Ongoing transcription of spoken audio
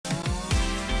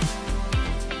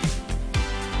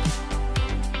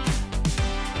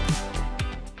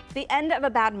The end of a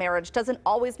bad marriage doesn't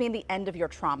always mean the end of your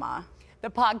trauma. The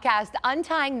podcast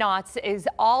Untying Knots is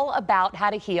all about how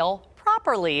to heal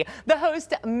properly. The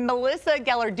host, Melissa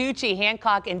Ghelarducci,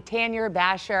 Hancock, and Tanya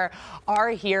Bashor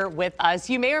are here with us.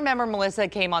 You may remember Melissa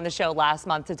came on the show last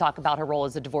month to talk about her role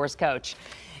as a divorce coach.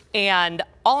 And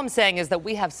all I'm saying is that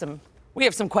we have some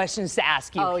questions to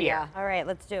ask you here. Yeah. All right,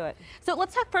 let's do it. So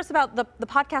let's talk first about the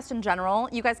podcast in general.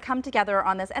 You guys come together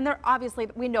on this, and there obviously,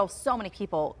 we know so many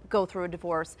people go through a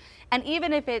divorce. And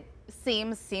even if it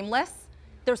seems seamless,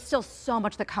 there's still so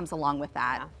much that comes along with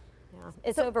that. Yeah.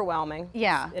 It's overwhelming.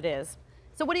 Yeah. It is.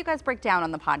 So what do you guys break down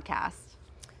on the podcast?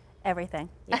 Everything.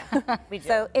 Yeah, we do.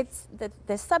 So it's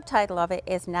the subtitle of it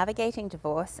is Navigating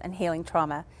Divorce and Healing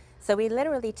Trauma. So we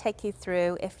literally take you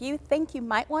through, if you think you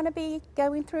might want to be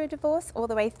going through a divorce, all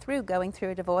the way through going through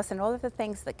a divorce and all of the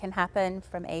things that can happen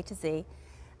from A to Z.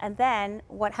 And then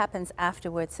what happens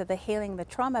afterwards. So the healing, the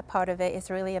trauma part of it is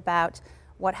really about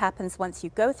what happens once you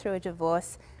go through a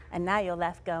divorce and now you're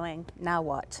left going, now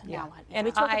what? Now what? And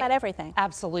we talk about everything.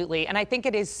 Absolutely. And I think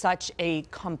it is such a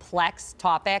complex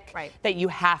topic that you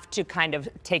have to kind of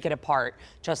take it apart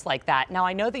just like that. Now,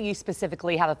 I know that you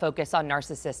specifically have a focus on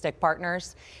narcissistic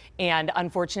partners. And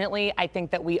unfortunately, I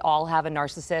think that we all have a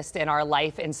narcissist in our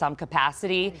life in some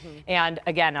capacity. And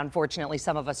again, unfortunately,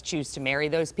 some of us choose to marry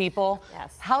those people.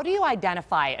 Yes. How do you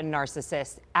identify a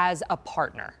narcissist as a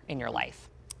partner in your life?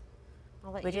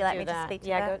 Would you like me to speak to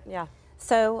that? Yeah.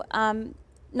 So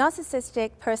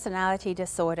narcissistic personality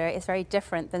disorder is very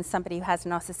different than somebody who has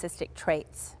narcissistic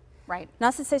traits. Right.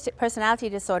 Narcissistic personality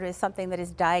disorder is something that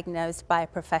is diagnosed by a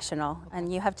professional,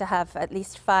 and you have to have at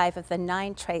least 5 of the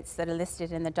 9 traits that are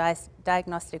listed in the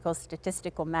Diagnostic or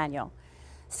Statistical Manual.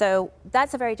 So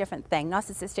that's a very different thing.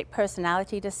 Narcissistic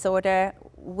personality disorder,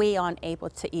 we aren't able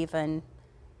to even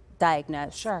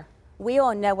diagnose. Sure. We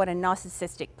all know what a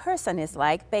narcissistic person is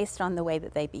like based on the way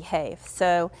that they behave.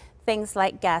 So things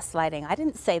like gaslighting, I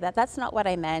didn't say that, that's not what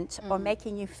I meant, or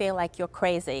making you feel like you're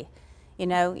crazy. You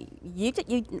know,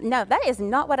 no, that is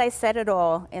not what I said at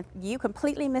all. You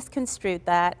completely misconstrued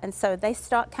that, and so they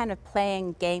start kind of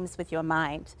playing games with your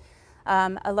mind.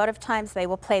 A lot of times they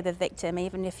will play the victim.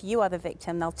 Even if you are the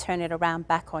victim, they'll turn it around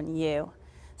back on you.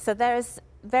 So there's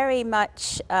very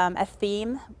much a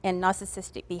theme in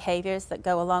narcissistic behaviors that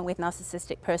go along with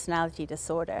narcissistic personality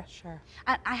disorder. Sure.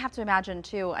 I have to imagine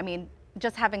too, I mean,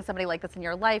 just having somebody like this in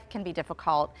your life can be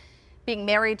difficult. Being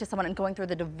married to someone and going through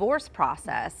the divorce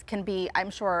process can be, I'm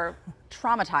sure,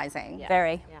 traumatizing. Yeah.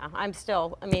 Very. Yeah, I'm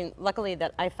still, I mean, luckily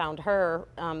that I found her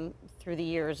through the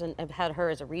years and have had her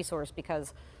as a resource,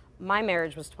 because my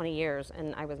marriage was 20 years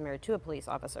and I was married to a police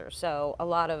officer. So a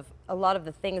lot of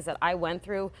the things that I went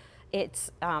through,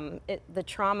 it's the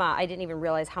trauma, I didn't even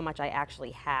realize how much I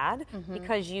actually had,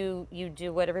 because you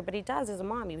do what everybody does as a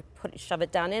mom. You shove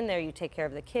it down in there, you take care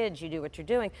of the kids, you do what you're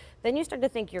doing. Then you start to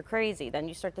think you're crazy. Then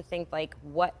you start to think like,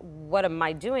 what am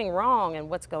I doing wrong and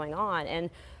what's going on? And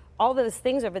all those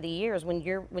things over the years, when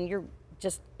you're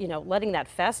just, you know, letting that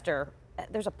fester,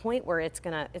 there's a point where it's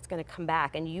gonna come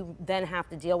back, and you then have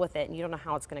to deal with it, and you don't know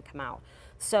how it's gonna come out.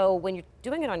 So when you're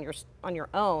doing it on your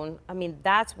own, I mean,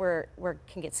 that's where it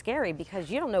can get scary, because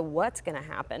you don't know what's gonna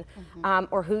happen,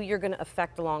 or who you're gonna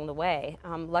affect along the way.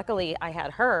 Luckily, I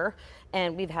had her,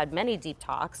 and we've had many deep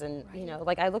talks, and you know,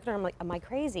 like I looked at her, I'm like, am I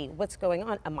crazy? What's going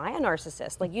on? Am I a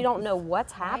narcissist? Like, you don't know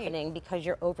what's happening because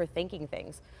you're overthinking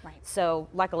things. Right. So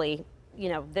luckily, you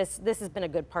know, this has been a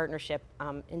good partnership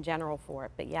in general for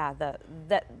it. But yeah,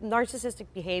 that narcissistic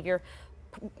behavior,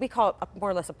 we call it more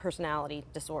or less a personality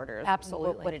disorder.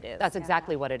 Absolutely. What it is. That's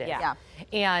exactly what it is. Yeah.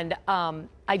 And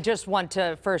I just want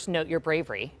to first note your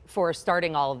bravery for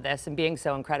starting all of this and being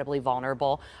so incredibly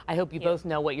vulnerable. I hope you both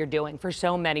know what you're doing for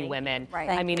so many women. Right.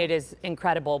 I mean, it is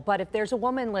incredible. But if there's a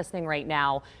woman listening right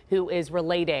now who is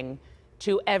relating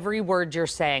to every word you're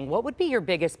saying, what would be your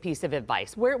biggest piece of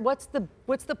advice? What's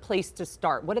the place to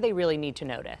start? What do they really need to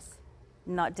notice?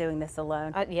 Not doing this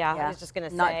alone. Yeah, I was just going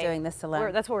to say. Not doing this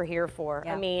alone. That's what we're here for.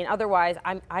 Yeah. I mean, otherwise,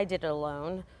 I did it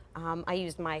alone. I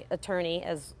used my attorney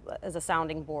as a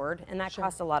sounding board, and that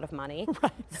cost a lot of money.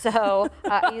 Right. So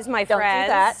I used my friends.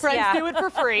 Do that. Friends do it for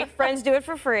free. Friends do it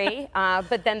for free,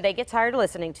 but then they get tired of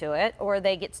listening to it, or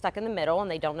they get stuck in the middle and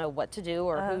they don't know what to do,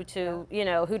 or who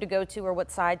to go to, or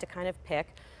what side to kind of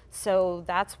pick. So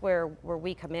that's where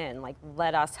we come in. Like,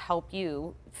 let us help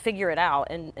you figure it out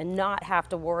and not have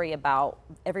to worry about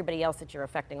everybody else that you're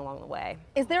affecting along the way.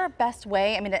 Is there a best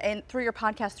way, I mean, and through your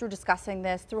podcast, through discussing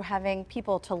this, through having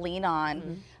people to lean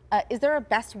on, is there a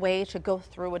best way to go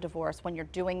through a divorce when you're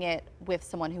doing it with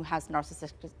someone who has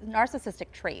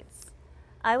narcissistic traits?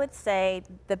 I would say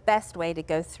the best way to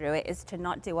go through it is to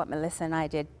not do what Melissa and I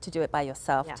did, to do it by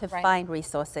yourself, to find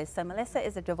resources. So Melissa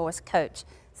is a divorce coach,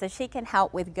 so she can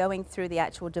help with going through the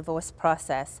actual divorce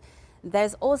process.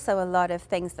 There's also a lot of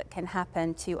things that can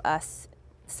happen to us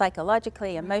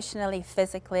psychologically, emotionally,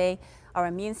 physically. Our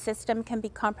immune system can be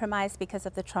compromised because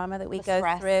of the trauma that we go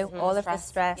through, all of the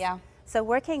stress. Yeah. So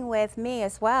working with me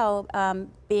as well,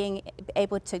 being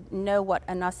able to know what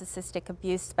a narcissistic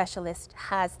abuse specialist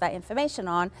has that information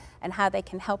on and how they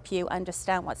can help you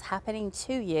understand what's happening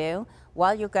to you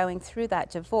while you're going through that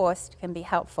divorce can be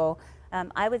helpful.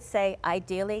 I would say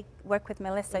ideally work with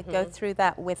Melissa, go through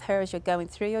that with her as you're going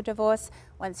through your divorce.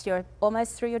 Once you're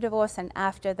almost through your divorce and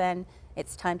after, then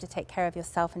it's time to take care of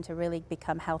yourself and to really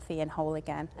become healthy and whole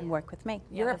again and work with me.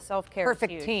 You're a self-care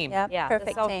perfect team. Yeah,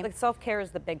 perfect team. The self-care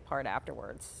is the big part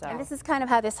afterwards. So. And this is kind of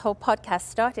how this whole podcast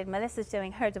started. Melissa's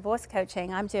doing her divorce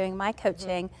coaching. I'm doing my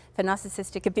coaching for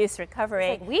narcissistic abuse recovery.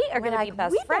 It's like, we are going to be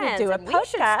best friends, do a and we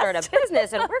should start a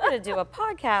business, and we're going to do a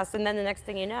podcast. And then the next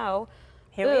thing you know,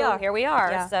 here we are.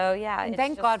 Yeah. So yeah, And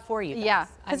thank God for you guys. Yeah,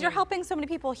 because you're helping so many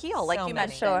people heal, like you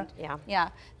mentioned. Sure. Yeah.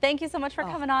 Thank you so much for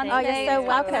coming on today. You're so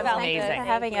welcome. Thank you for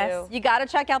having us. You got to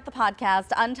check out the podcast.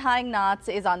 Untying Knots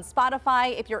is on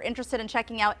Spotify. If you're interested in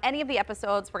checking out any of the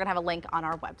episodes, we're going to have a link on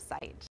our website.